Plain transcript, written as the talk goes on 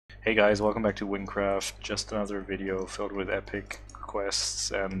Hey guys, welcome back to Wynncraft. Just another video filled with epic quests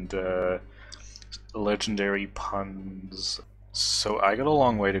and legendary puns. So I got a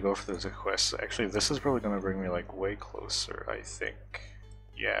long way to go for this quest. Actually, this is probably going to bring me like way closer, I think.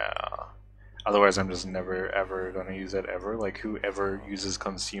 Yeah. Otherwise I'm just never ever going to use it ever. Like whoever uses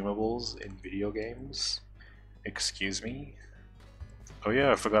consumables in video games? Excuse me? Oh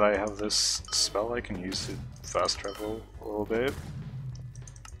yeah, I forgot I have this spell I can use to fast travel a little bit,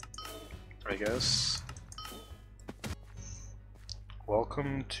 I guess.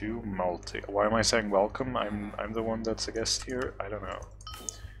 Welcome to Multi. Why am I saying welcome? I'm the one that's a guest here? I don't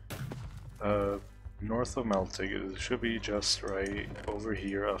know. North of Melting, it should be just right over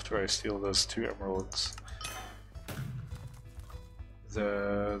here after I steal those 2 emeralds.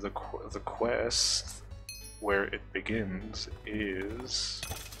 The quest where it begins is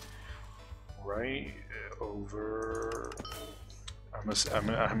right over.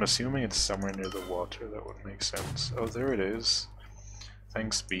 I'm assuming it's somewhere near the water. That would make sense. Oh, there it is.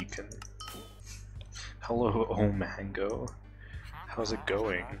 Thanks, Beacon. Hello, Omango. How's it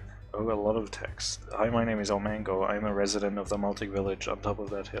going? Oh, a lot of text. Hi, my name is Omango. I'm a resident of the Multic village on top of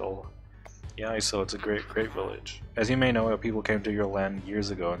that hill. Yeah, I saw it's a great village. As you may know, people came to your land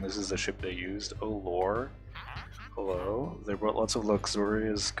years ago, and this is the ship they used. Oh, lore. Hello. They brought lots of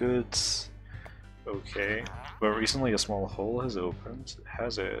luxurious goods. Okay. But recently a small hole has opened.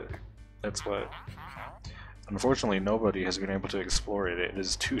 Has it? That's what... Unfortunately, nobody has been able to explore it. It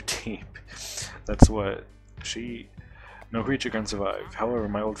is too deep. That's what she... No creature can survive. However,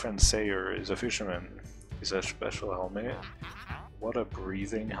 my old friend Sayer is a fisherman. He's a special helmet. What a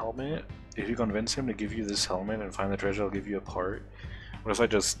breathing helmet. If you convince him to give you this helmet and find the treasure, I'll give you a part. What if I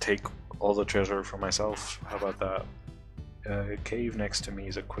just take all the treasure for myself? How about that? A cave next to me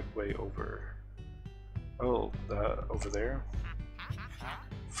is a quick way over. Oh, over there?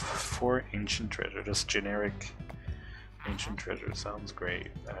 For ancient treasure, just generic ancient treasure sounds great,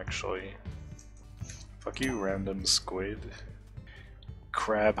 actually. Fuck you, random squid.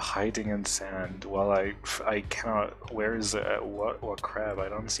 Crab hiding in sand. Well, I cannot. Where is what crab? I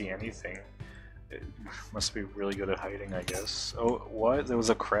don't see anything. It must be really good at hiding, I guess. Oh, what? There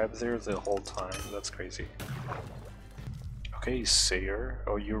was a crab there the whole time. That's crazy. Okay, Sayer.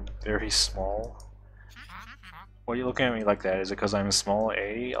 Oh, you're very small. Why are you looking at me like that? Is it because I'm small,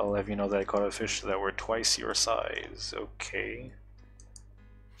 eh? I'll have you know that I caught a fish that were twice your size. Okay.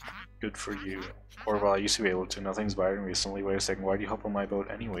 Good for you. Or well, I used to be able to. Nothing's biting recently. Wait a second. Why do you hop on my boat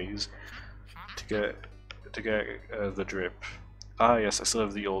anyways? To get the drip. Ah yes, I still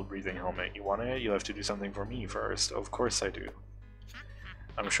have the old breathing helmet. You want it? You'll have to do something for me first. Of course I do.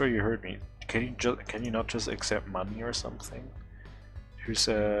 I'm sure you heard me. Can you not just accept money or something? Here's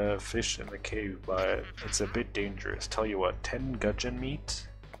a fish in the cave, but it's a bit dangerous. Tell you what, 10 gudgeon meat?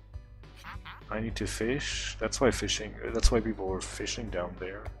 I need to fish? That's why people were fishing down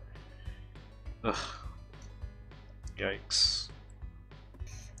there. Ugh. Yikes.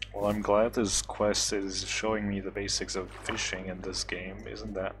 Well, I'm glad this quest is showing me the basics of fishing in this game.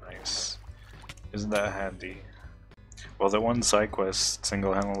 Isn't that nice? Isn't that handy? Well, the one side quest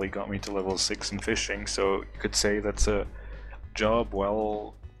single-handedly got me to level 6 in fishing, so you could say that's a job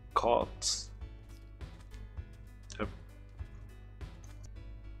well caught.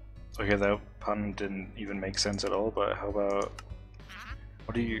 Okay, that pun didn't even make sense at all, but how about...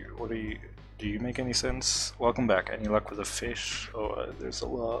 do you make any sense? Welcome back. Any luck with a fish? Oh, there's a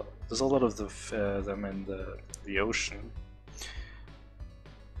lot of them in the ocean.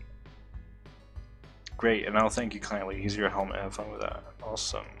 Great, and I'll thank you kindly. Here's your helmet. Have fun with that.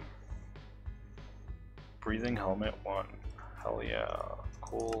 Awesome. Breathing helmet 1. Hell yeah.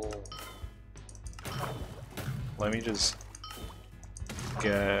 Cool. Let me just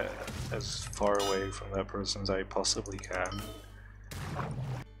get as far away from that person as I possibly can.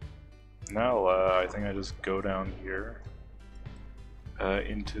 Now, I think I just go down here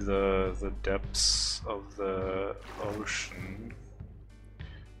into the depths of the ocean.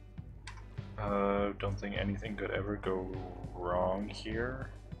 Don't think anything could ever go wrong here.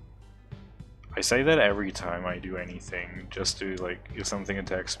 I say that every time I do anything, just to, like, if something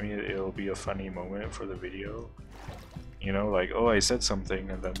attacks me, it'll be a funny moment for the video. You know, like, oh, I said something,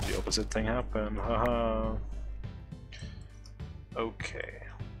 and then the opposite thing happened, haha. Okay.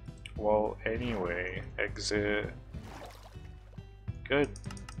 Well, anyway, exit. Good.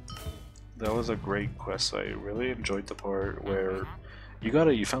 That was a great quest. I really enjoyed the part where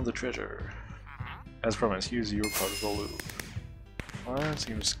you found the treasure. As promised, here's your part of the loot. Well, that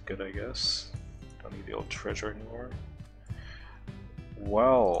seems good, I guess. Don't need the old treasure anymore.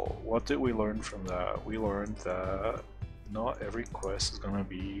 Well, what did we learn from that? We learned that not every quest is gonna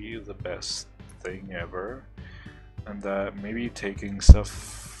be the best thing ever, and that maybe taking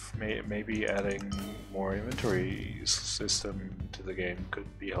stuff, maybe adding more inventory system to the game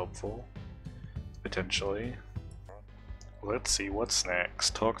could be helpful, potentially. Let's see what's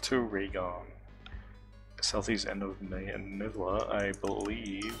next. Talk to Raygon. Southeast end of Nivla. I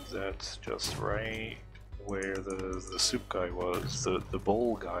believe that's just right where the soup guy was. The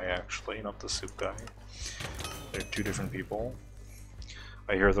bowl guy, actually, not the soup guy. They're two different people.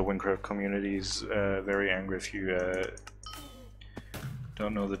 I hear the Wynncraft community is very angry if you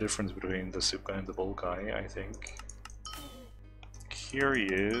don't know the difference between the soup guy and the bowl guy, I think. Here he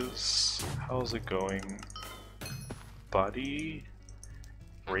is. How's it going, buddy?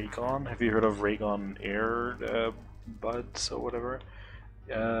 Raygon? Have you heard of Raygon Air Buds or whatever?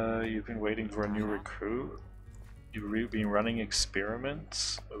 You've been waiting for a new recruit. You've been running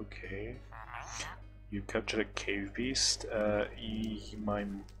experiments? Okay. You captured a cave beast.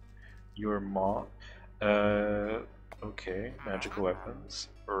 Your maw. Okay. Magical weapons.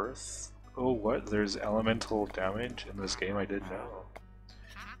 Earth. Oh, what? There's elemental damage in this game? I didn't know.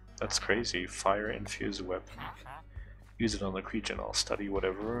 That's crazy. Fire infused weapon. Use it on the creature and I'll study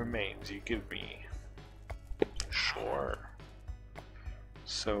whatever remains you give me. Sure.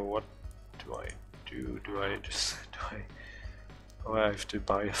 So what do I do? Oh, I have to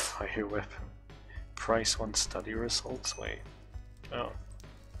buy a fire weapon. Price 1 study results? Wait. Oh.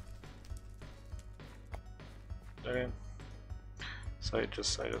 Okay. So I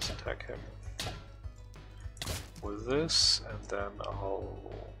just attack him with this, and then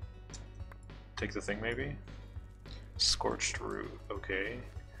I'll take the thing maybe? Scorched root, okay.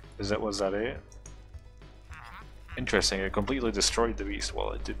 Was that it? Interesting, it completely destroyed the beast.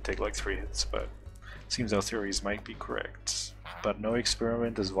 Well, it did take like 3 hits, but seems our theories might be correct. But no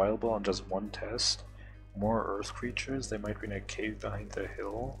experiment is viable on just one test. More earth creatures, they might be in a cave behind the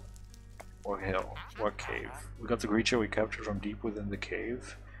hill. What hill? What cave? We got the creature we captured from deep within the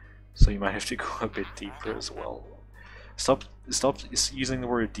cave, so you might have to go a bit deeper as well. Stop using the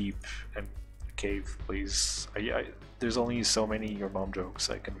word deep and cave, please. There's only so many your mom jokes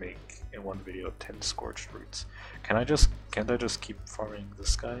I can make in one video. 10 scorched roots. Can't I just keep farming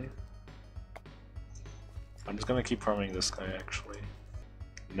this guy? I'm just gonna keep farming this guy actually.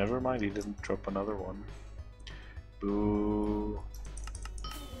 Never mind, he didn't drop another one. Boo.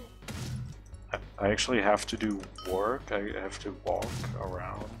 I actually have to do work. I have to walk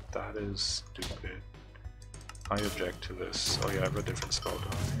around. That is stupid. I object to this. Oh yeah, I have a different spell,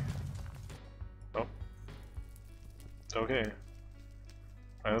 don't I? Oh. Okay.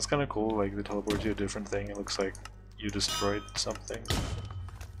 That's kind of cool, like they teleport to a different thing. It looks like you destroyed something.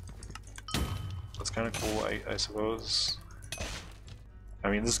 That's kind of cool, I suppose. I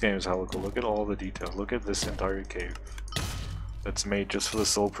mean, this game is hella cool. Look at all the details. Look at this entire cave. That's made just for the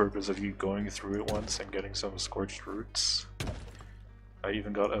sole purpose of you going through it once and getting some scorched roots. I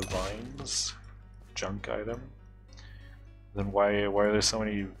even got a vines junk item. Then why are there so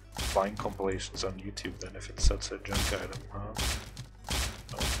many vine compilations on YouTube then if it's such a junk item, huh?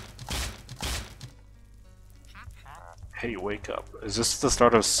 Oh. Hey, wake up. Is this the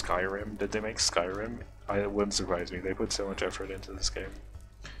start of Skyrim? Did they make Skyrim? It wouldn't surprise me. They put so much effort into this game.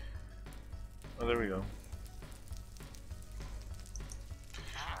 Oh, there we go.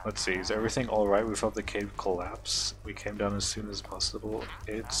 Let's see, is everything alright? We felt the cave collapse. We came down as soon as possible.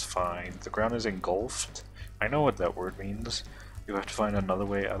 It's fine. The ground is engulfed. I know what that word means. You have to find another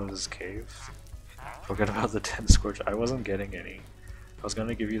way out of this cave. Forget about the 10 scorch. I wasn't getting any. I was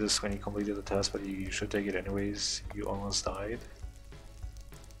gonna give you this when you completed the task, but you should take it anyways. You almost died.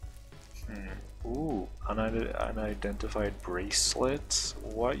 Ooh, unidentified bracelets.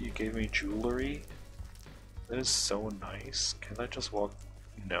 What? You gave me jewelry? That is so nice. Can I just walk?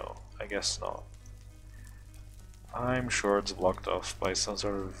 No, I guess not. I'm sure it's blocked off by some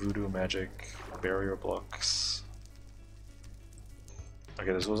sort of voodoo magic barrier blocks.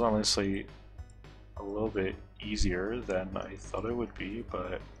 Okay, this was honestly a little bit easier than I thought it would be,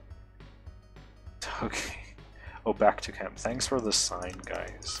 but... Okay. Oh, back to camp. Thanks for the sign,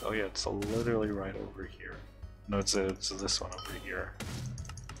 guys. Oh yeah, it's literally right over here. No, it's this one over here.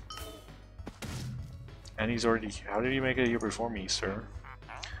 And he's already... How did you make it here before me, sir?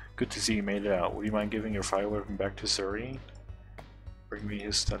 Good to see you made it out. Would you mind giving your fire weapon back to Surrey? Bring me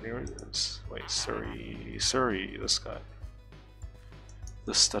his study... Wait, Surrey, this guy.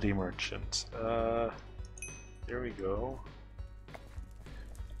 The study merchant. There we go.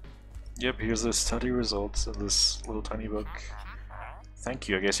 Yep, here's the study results in this little tiny book. Thank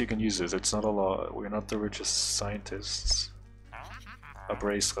you, I guess you can use this. It's not a lot. We're not the richest scientists. A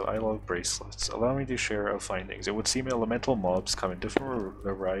bracelet. I love bracelets. Allow me to share our findings. It would seem elemental mobs come in different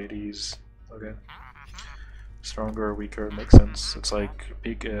varieties. Okay. Stronger or weaker, makes sense. It's like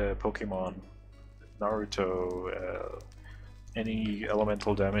big Pokemon, Naruto, any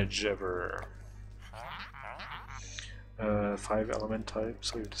elemental damage ever. 5 element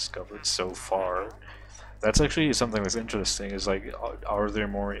types we've discovered so far. That's actually something that's interesting, is like, are there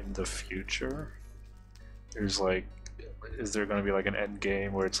more in the future? There's like, is there gonna be like an end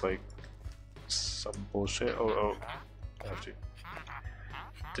game where it's like some bullshit? Oh, I have to.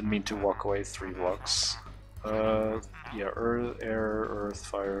 Didn't mean to walk away 3 blocks. Yeah, air, earth,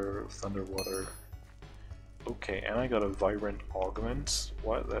 fire, thunder, water. Okay, and I got a vibrant augment.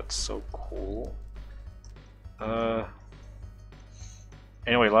 What? That's so cool.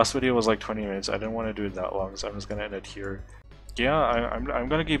 Anyway, last video was like 20 minutes. I didn't want to do it that long, so I'm just gonna end it here. Yeah, I'm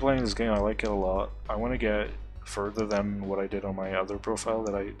gonna keep playing this game. I like it a lot. I want to get further than what I did on my other profile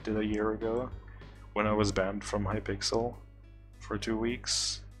that I did a year ago, when I was banned from Hypixel for 2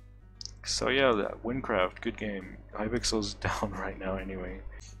 weeks. So yeah, that Wynncraft, good game. Hypixel's down right now anyway.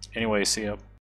 Anyway, see ya.